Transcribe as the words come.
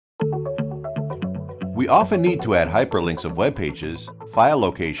We often need to add hyperlinks of web pages, file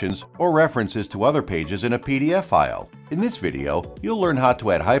locations, or references to other pages in a PDF file. In this video, you'll learn how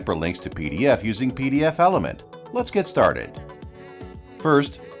to add hyperlinks to PDF using PDFelement. Let's get started.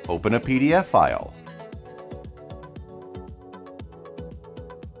 First, open a PDF file.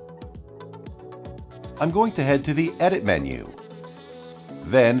 I'm going to head to the Edit menu.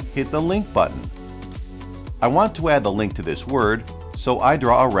 Then hit the Link button. I want to add the link to this word, so I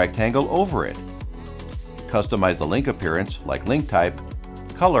draw a rectangle over it. Customize the link appearance like link type,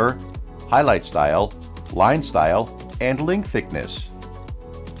 color, highlight style, line style, and link thickness.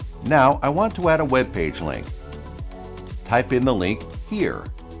 Now I want to add a web page link. Type in the link here.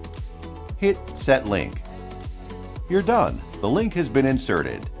 Hit Set Link. You're done. The link has been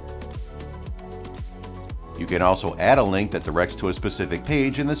inserted. You can also add a link that directs to a specific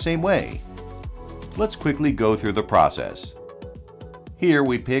page in the same way. Let's quickly go through the process. Here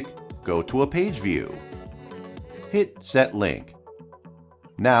we pick Go to a page view. Hit Set Link.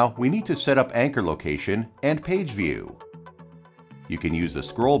 Now we need to set up anchor location and page view. You can use the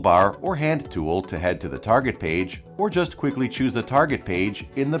scroll bar or hand tool to head to the target page, or just quickly choose the target page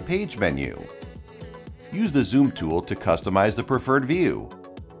in the Page menu. Use the Zoom tool to customize the preferred view.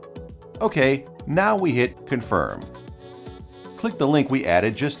 Okay, now we hit Confirm. Click the link we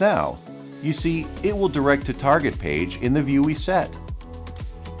added just now. You see, it will direct to target page in the view we set.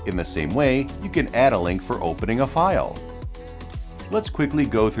 In the same way, you can add a link for opening a file. Let's quickly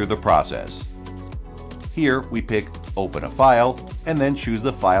go through the process. Here we pick Open a File and then choose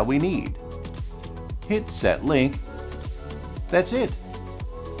the file we need. Hit Set Link. That's it.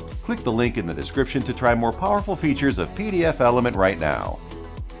 Click the link in the description to try more powerful features of PDFelement right now.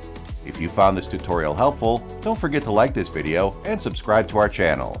 If you found this tutorial helpful, don't forget to like this video and subscribe to our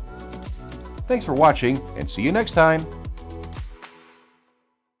channel. Thanks for watching, and see you next time!